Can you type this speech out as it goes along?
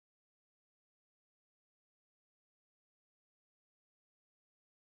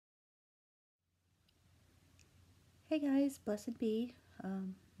Hey guys, blessed be.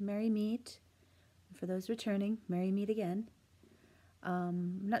 Merry meet. For those returning, merry meet again.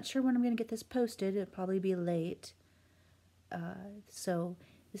 I'm not sure when I'm going to get this posted. It'll probably be late. So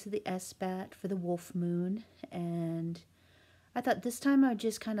this is the Esbat for the wolf moon. And I thought this time I'd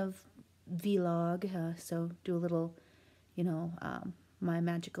just kind of vlog. So do a little, my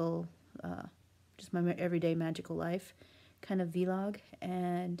magical, just my everyday magical life kind of vlog.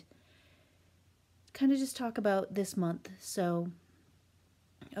 And kind of just talk about this month. So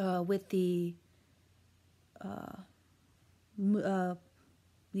with the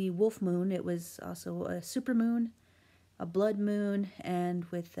wolf moon, it was also a super moon, a blood moon, and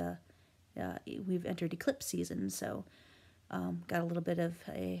with we've entered eclipse season, so got a little bit of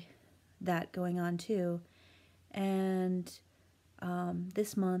that going on too. And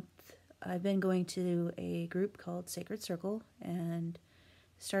this month I've been going to a group called Sacred Circle, and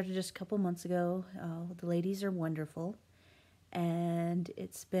started just a couple months ago. The ladies are wonderful, and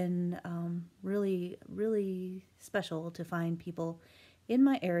it's been really, really special to find people in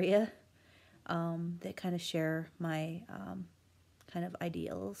my area that kind of share my kind of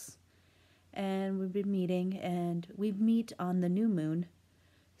ideals. And we've been meeting, and we meet on the new moon.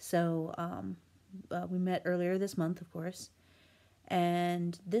 So we met earlier this month, of course.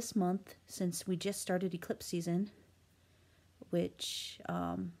 And this month, since we just started eclipse season, which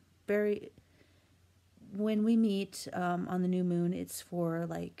when we meet on the new moon, it's for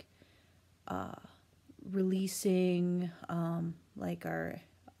like releasing like our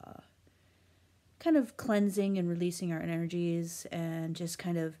kind of cleansing and releasing our energies, and just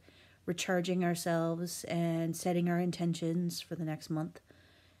kind of recharging ourselves and setting our intentions for the next month.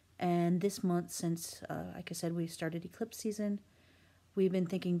 And this month, since like I said, we started eclipse season, we've been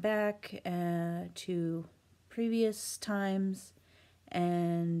thinking back to previous times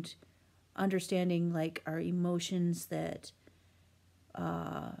and understanding like our emotions, that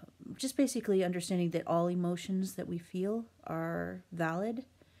just basically understanding that all emotions that we feel are valid,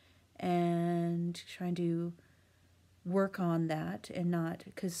 and trying to work on that, and not,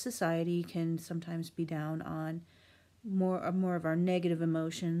 because society can sometimes be down on more of our negative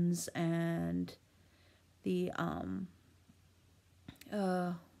emotions, and the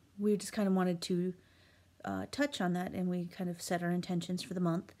we just kind of wanted to touch on that, and we kind of set our intentions for the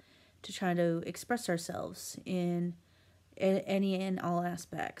month to try to express ourselves in any and all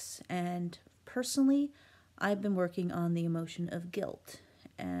aspects. And personally, I've been working on the emotion of guilt,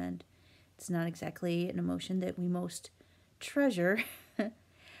 and it's not exactly an emotion that we most treasure,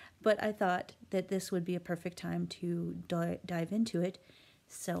 but I thought that this would be a perfect time to dive into it.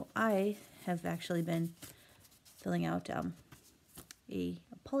 So I have actually been filling out a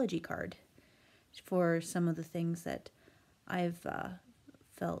apology card for some of the things that I've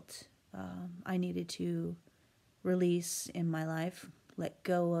felt I needed to release in my life, let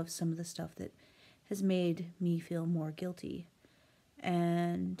go of some of the stuff that has made me feel more guilty,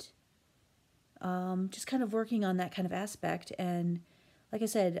 and just kind of working on that kind of aspect. And like I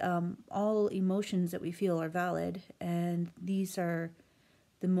said, all emotions that we feel are valid, and these are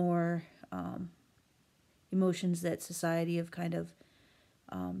the more emotions that society of kind of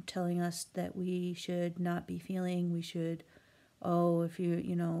telling us that we should not be feeling. We should, if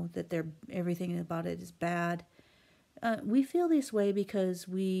that they're everything about it is bad. We feel this way because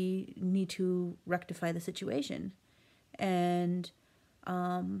we need to rectify the situation. And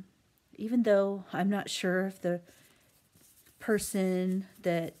even though I'm not sure if the person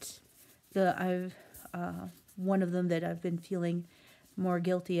that I've one of them that I've been feeling more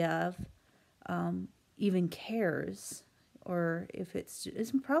guilty of even cares, or if it's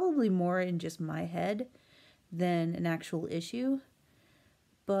probably more in just my head than an actual issue.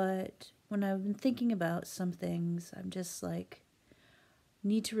 But when I've been thinking about some things, I'm just like,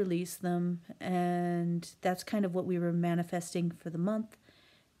 need to release them. And that's kind of what we were manifesting for the month,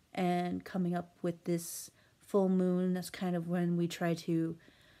 and coming up with this full moon. That's kind of when we try to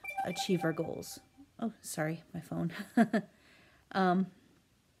achieve our goals. Oh, sorry, my phone.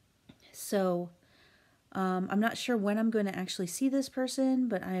 So I'm not sure when I'm going to actually see this person,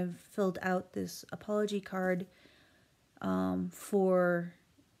 but I've filled out this apology card for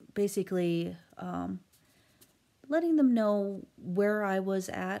basically letting them know where I was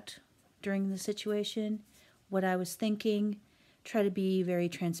at during the situation, what I was thinking, try to be very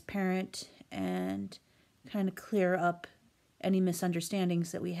transparent, and kind of clear up any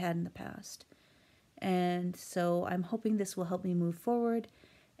misunderstandings that we had in the past. And so I'm hoping this will help me move forward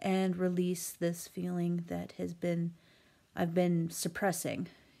and release this feeling that I've been suppressing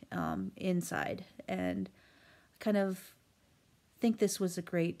inside. And kind of think this was a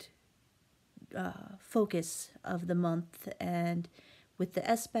great focus of the month, and with the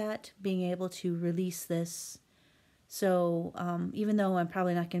Esbat being able to release this. So even though I'm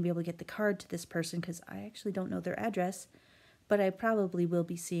probably not going to be able to get the card to this person because I actually don't know their address, but I probably will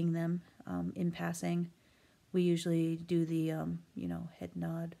be seeing them in passing. We usually do the, head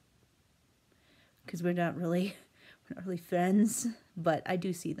nod because we're not really friends, but I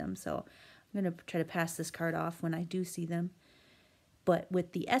do see them. So I'm going to try to pass this card off when I do see them. But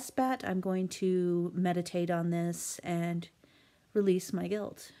with the Esbat, I'm going to meditate on this and release my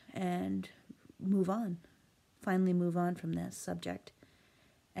guilt and move on. Finally move on from this subject.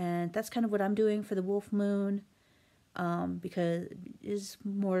 And that's kind of what I'm doing for the wolf moon, because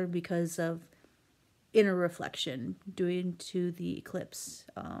of inner reflection, doing to the eclipse.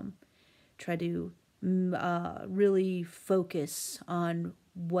 Try to really focus on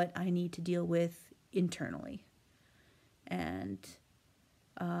what I need to deal with internally. And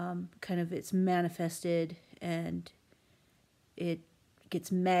kind of it's manifested and it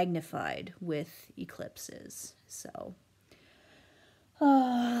gets magnified with eclipses. So,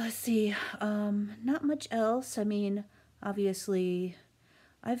 let's see. Not much else. I mean, obviously,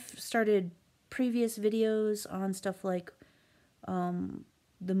 I've started previous videos on stuff like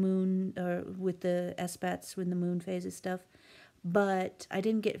the moon, or with the Esbats when the moon phases stuff, but I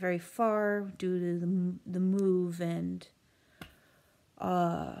didn't get very far due to the move and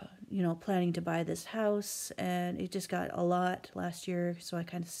planning to buy this house, and it just got a lot last year, so I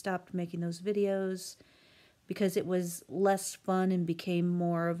kind of stopped making those videos because it was less fun and became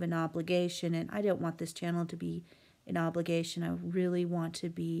more of an obligation, and I don't want this channel to be an obligation. I really want to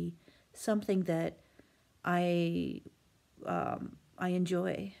be something that I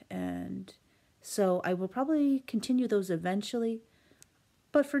enjoy, and so I will probably continue those eventually,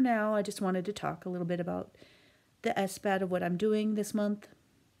 but for now I just wanted to talk a little bit about the Esbat of what I'm doing this month,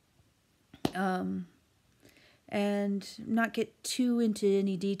 and not get too into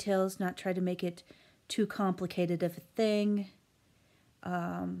any details, not try to make it too complicated of a thing.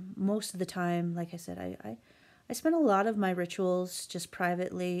 Most of the time, like I said, I spend a lot of my rituals just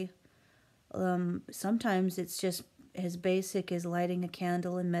privately. Sometimes it's just as basic as lighting a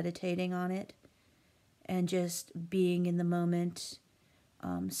candle and meditating on it and just being in the moment,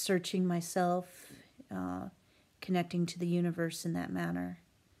 searching myself, connecting to the universe in that manner.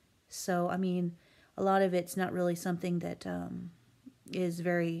 So, I mean, a lot of it's not really something that is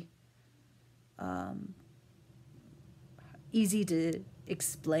very easy to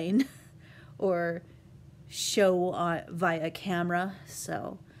explain or show via camera.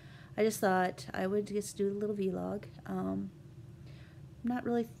 So I just thought I would just do a little vlog. Not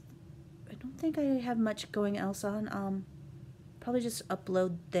really, I don't think I have much going else on. Probably just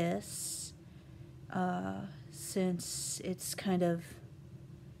upload this since it's kind of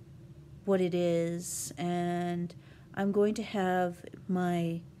what it is, and I'm going to have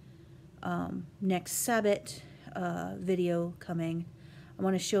my next Sabbath video coming. I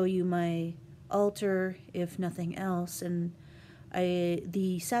want to show you my altar, if nothing else, and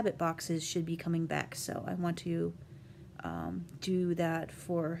the Sabbath boxes should be coming back, so I want to do that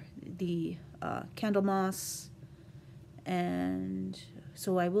for the Candlemas, and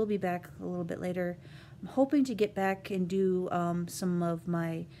so I will be back a little bit later. I'm hoping to get back and do some of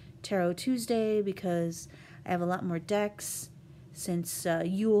my Tarot Tuesday because I have a lot more decks since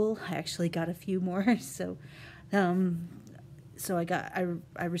Yule. I actually got a few more, so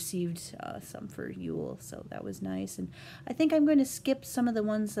I received some for Yule, so that was nice. And I think I'm going to skip some of the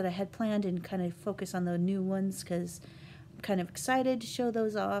ones that I had planned and kind of focus on the new ones because I'm kind of excited to show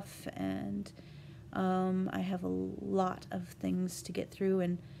those off, and I have a lot of things to get through,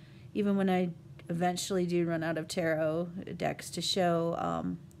 and even when I eventually do run out of tarot decks to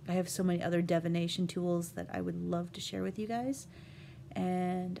show, I have so many other divination tools that I would love to share with you guys,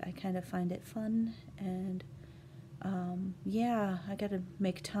 and I kind of find it fun, and yeah, I gotta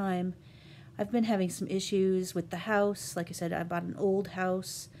make time. I've been having some issues with the house. Like I said, I bought an old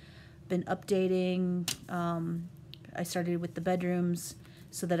house, been updating. I started with the bedrooms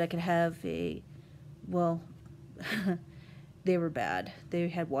so that I could have well, they were bad. They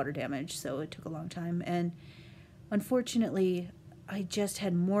had water damage, so it took a long time, and unfortunately I just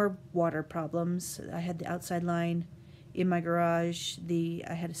had more water problems. I had the outside line in my garage.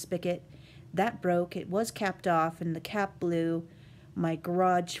 I had a spigot that broke. It was capped off, and the cap blew. My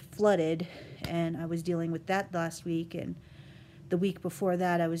garage flooded, and I was dealing with that last week. And the week before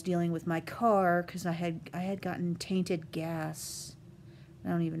that, I was dealing with my car because I had gotten tainted gas. I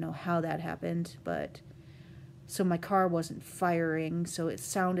don't even know how that happened, but so my car wasn't firing. So it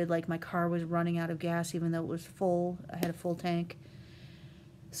sounded like my car was running out of gas, even though it was full. I had a full tank.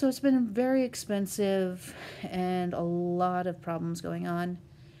 So it's been very expensive and a lot of problems going on.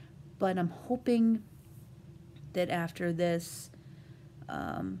 But I'm hoping that after this,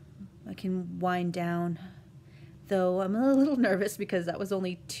 I can wind down. Though I'm a little nervous because that was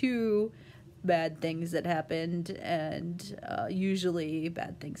only 2 bad things that happened, and usually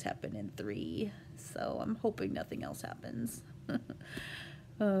bad things happen in 3. So I'm hoping nothing else happens.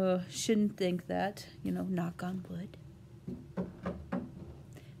 Shouldn't think that, knock on wood.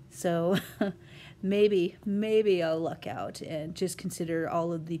 So maybe I'll luck out and just consider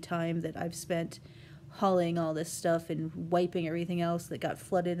all of the time that I've spent hauling all this stuff and wiping everything else that got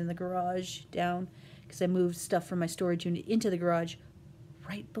flooded in the garage down, because I moved stuff from my storage unit into the garage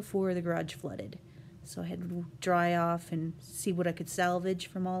right before the garage flooded. So I had to dry off and see what I could salvage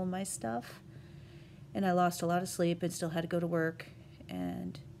from all of my stuff. And I lost a lot of sleep and still had to go to work,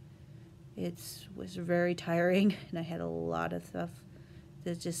 and it was very tiring, and I had a lot of stuff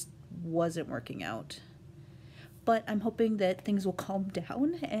that just wasn't working out. But I'm hoping that things will calm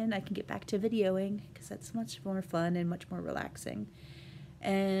down and I can get back to videoing, because that's much more fun and much more relaxing.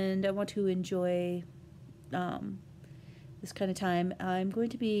 And I want to enjoy this kind of time. I'm going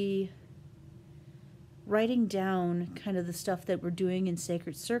to be writing down kind of the stuff that we're doing in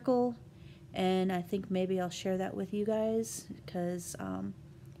Sacred Circle, and I think maybe I'll share that with you guys, because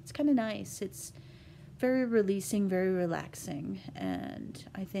it's kind of nice. It's very releasing, very relaxing, and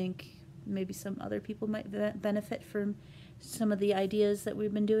I think maybe some other people might benefit from some of the ideas that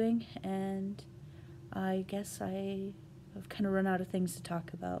we've been doing. And I guess I've kind of run out of things to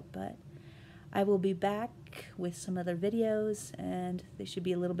talk about, but I will be back with some other videos, and they should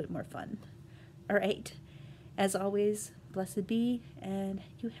be a little bit more fun. All right. As always, blessed be, and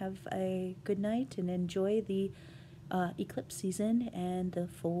you have a good night, and enjoy the eclipse season and the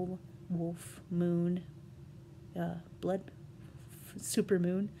full wolf moon, blood super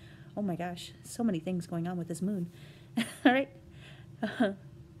moon. Oh my gosh, so many things going on with this moon. All right. I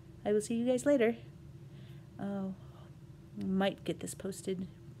will see you guys later. Might get this posted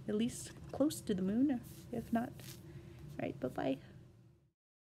at least close to the moon, if not. All right, bye-bye.